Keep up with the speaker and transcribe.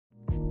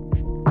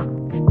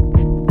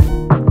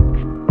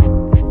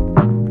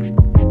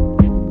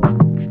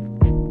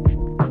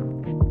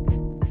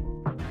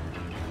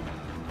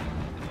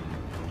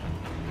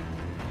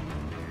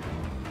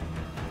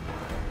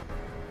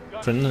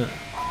different, isn't it?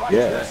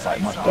 Yeah, it's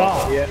like much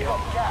better. Yeah.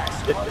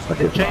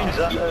 They changed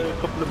that a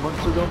couple of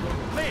months ago.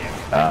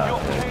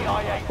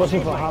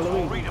 Wasn't for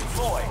Halloween.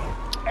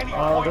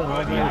 I don't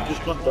know, maybe it's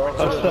just gone dark.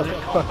 I was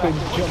fucking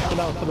jumping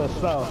out for the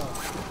snow.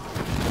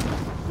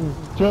 Do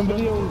you remember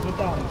the old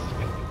dance?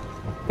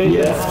 They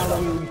did a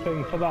Halloween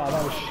thing for that,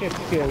 that was shit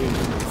scary.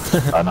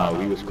 I know,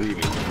 we were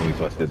screaming when we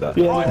first did that.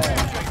 Yeah,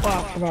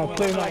 fucking hell,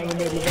 playing that in the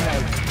middle of the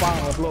night.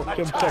 Bang, I'd look,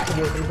 jump second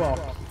open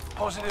box.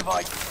 Positive 8.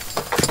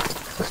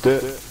 Let's do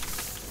it.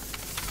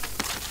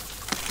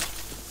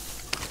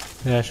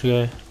 Yeah, should we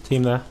go?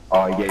 Team there.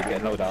 Oh, you're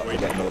getting loadout. We're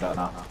getting loadout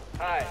now.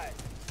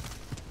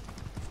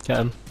 Get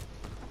him.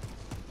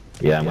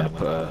 Yeah, I'm gonna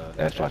put an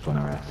airstrike on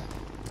her ass.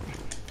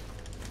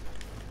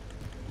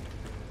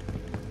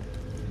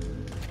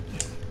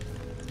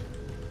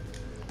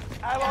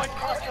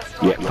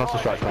 Yeah, cluster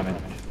strike's coming.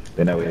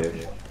 They know we're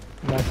here.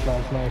 Nice.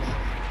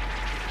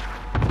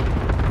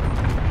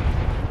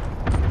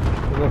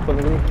 Go for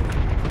the roof.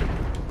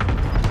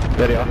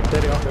 There they are.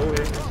 All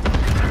here.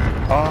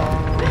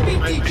 Let me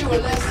teach you a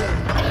lesson.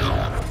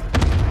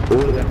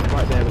 All of them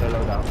right there with a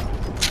loadout.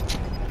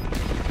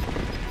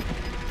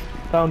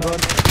 Down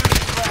one.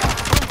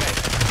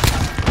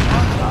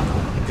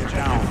 Get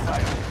down.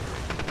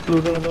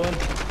 Blue down one.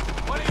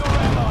 One of your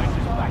allies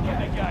is back in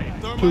the game.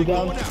 Two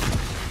down.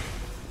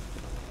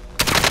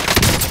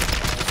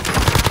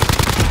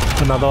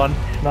 Another one.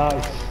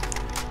 Nice.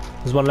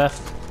 There's one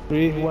left.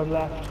 3, 1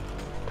 left.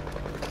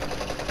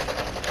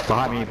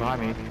 Behind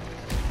me.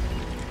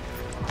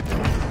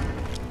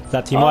 Is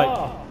that team white?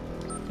 Oh,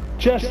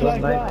 just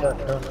like that.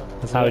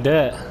 That's how we do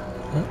it.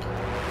 Enemy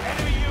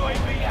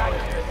UAV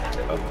active.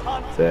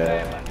 Hunt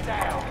There. them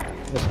down.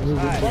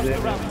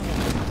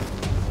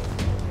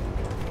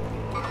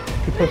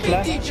 You push Let me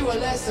left. teach you a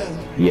lesson.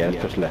 Yeah,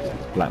 let's push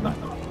left. Black man.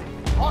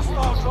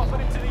 Hostiles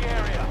dropping into the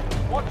area.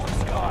 Watch the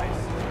skies.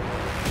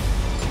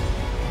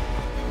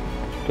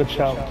 Good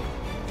shout.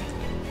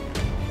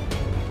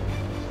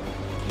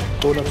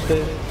 Going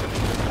upstairs.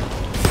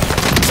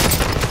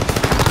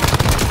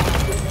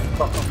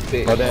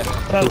 Oh, there. I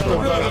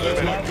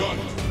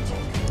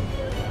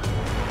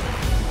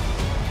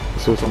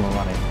saw someone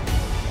running.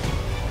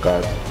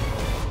 Guys.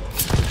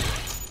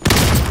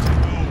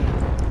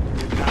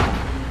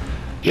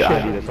 Yeah,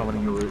 there's someone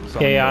in your room.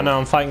 Yeah, I know,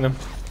 I'm fighting them.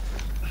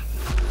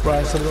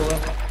 Right, so lower.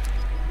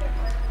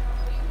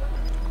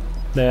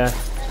 There.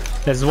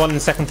 There's one on the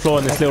second floor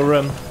in this little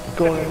room.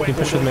 Going in. He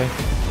pushed with me.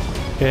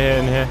 Here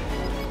and here.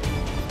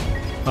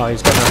 Oh,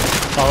 he's gone now.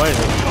 Oh, where is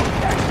he?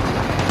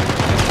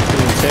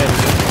 He's in.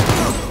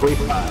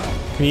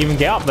 Can you even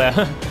get up there?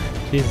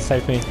 Jesus,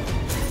 save me.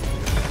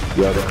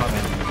 Yeah, they're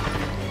coming.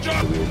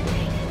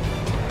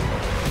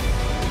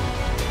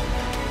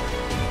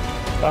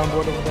 Down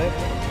one over there.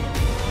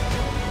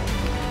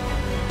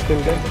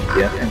 Killed him.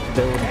 Yeah, and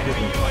they're all in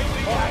prison.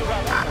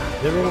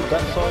 They're all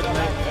that side,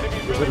 mate.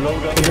 There's a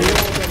loadout. There's a loadout in there.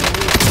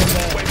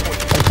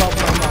 On top of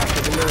my map,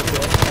 there's a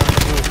loadout.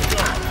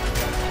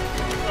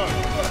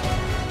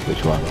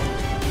 Which one?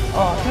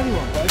 Oh, I'll tell you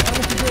what, guys. How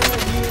much is there on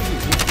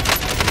UAV?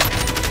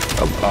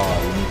 We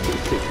need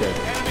 6 there.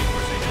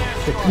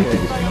 6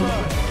 years.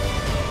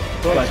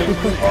 Right, so we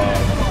push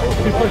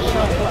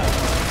south left.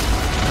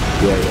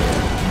 Yeah.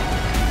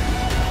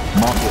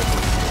 Mark it.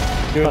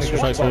 Cluster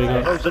strikes, there we go.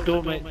 Close the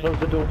door, mate. Close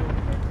the door.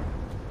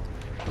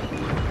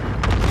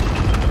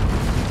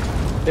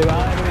 They were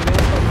enemy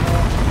there from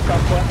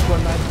southwest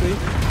 193.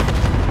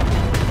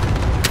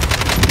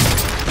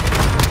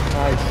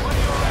 Nice.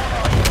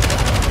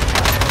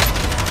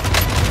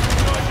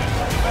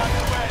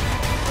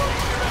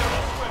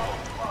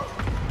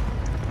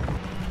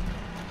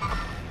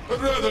 I'd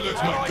rather let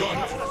my gun.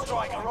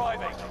 Strike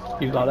arriving.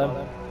 You got him.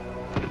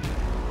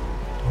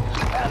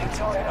 Enemy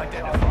target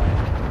identified.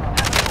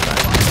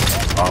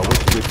 Oh,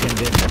 we're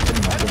pinned in. They're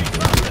pinning us in.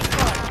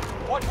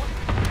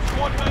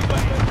 One member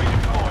is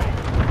redeployed.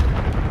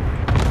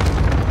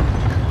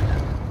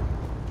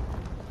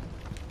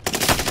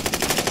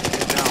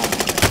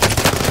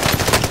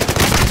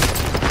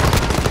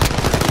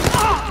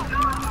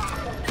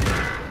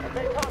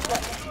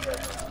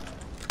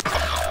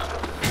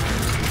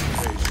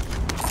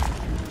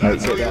 No,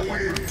 get that.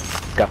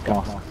 Gas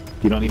mask.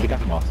 You don't need the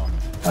gas mask?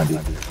 Andy.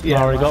 Yeah,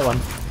 I already got one.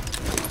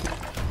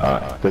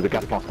 Alright, there's a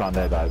gas mask down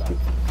there, guys.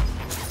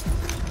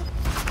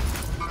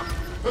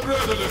 I'd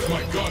rather let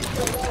my gun.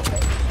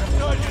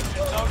 Resurgence is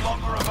no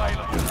longer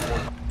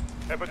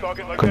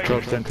available.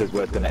 Control center is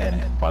where it's gonna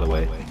end, by the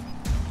way.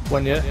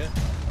 1 year.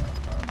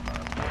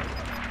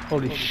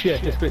 Holy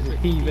shit, this place is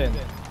heaving.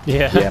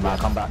 Yeah. Yeah, man,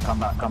 come back. Yeah,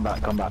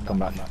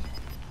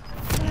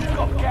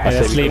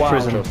 let's leave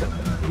prison.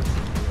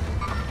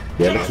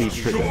 Yeah, let's leave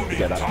prison to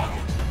get that.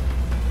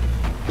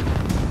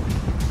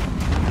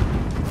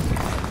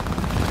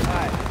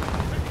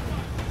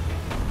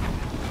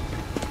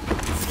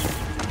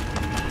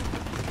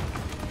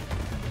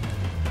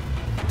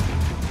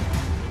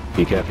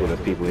 Be careful, there's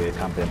people here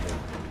camping.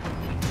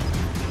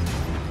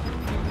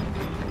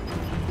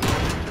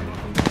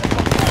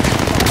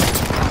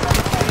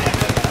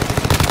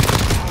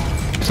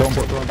 Someone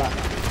put one back.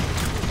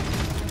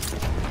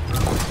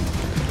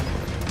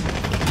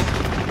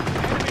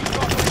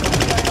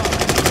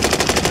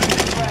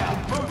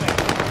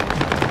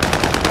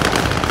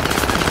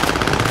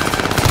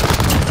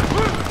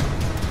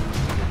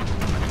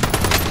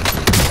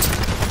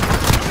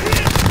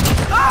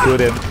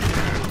 Killed him.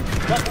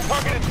 Got the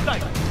target in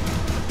sight.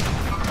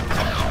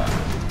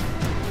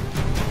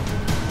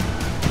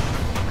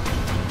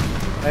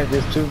 Hey,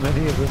 there's too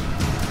many of them.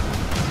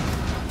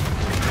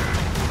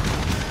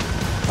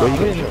 Where you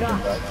Doing getting the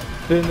shot gas.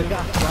 from, Doing the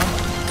gas, man.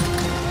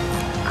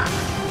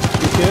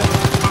 You see it?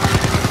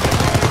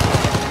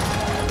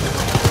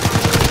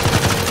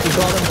 You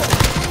got him.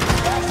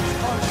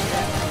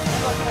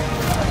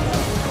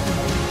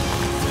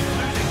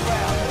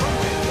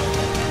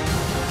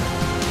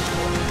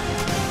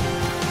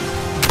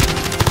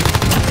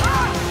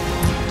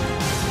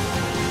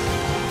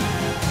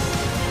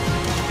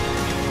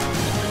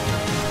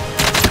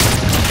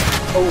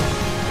 Oh,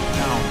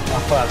 no, I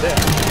thought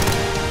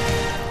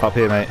there. Up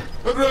here, mate.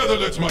 I'd rather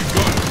let my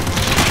gun.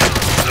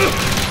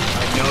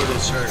 I know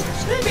this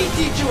hurts. Let me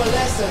teach you a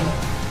lesson.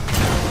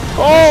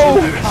 Oh!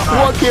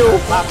 What kill?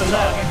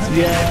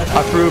 Yeah.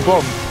 I threw a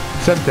bomb.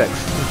 Semtex.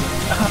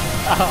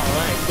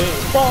 Alright,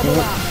 dude. Bomb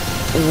that.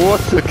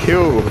 What a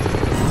kill!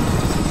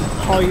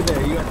 Hi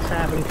there, you got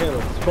 7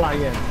 kills. Fly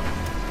in.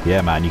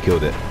 Yeah, man, you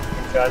killed it.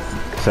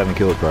 7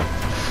 kills, bro.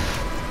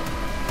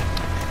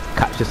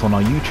 Catch this on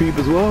our YouTube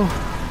as well.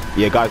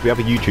 Yeah, guys, we have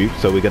a YouTube,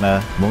 so we're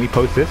gonna, when we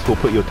post this, we'll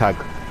put your tag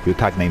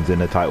names in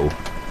the title,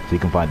 so you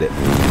can find it.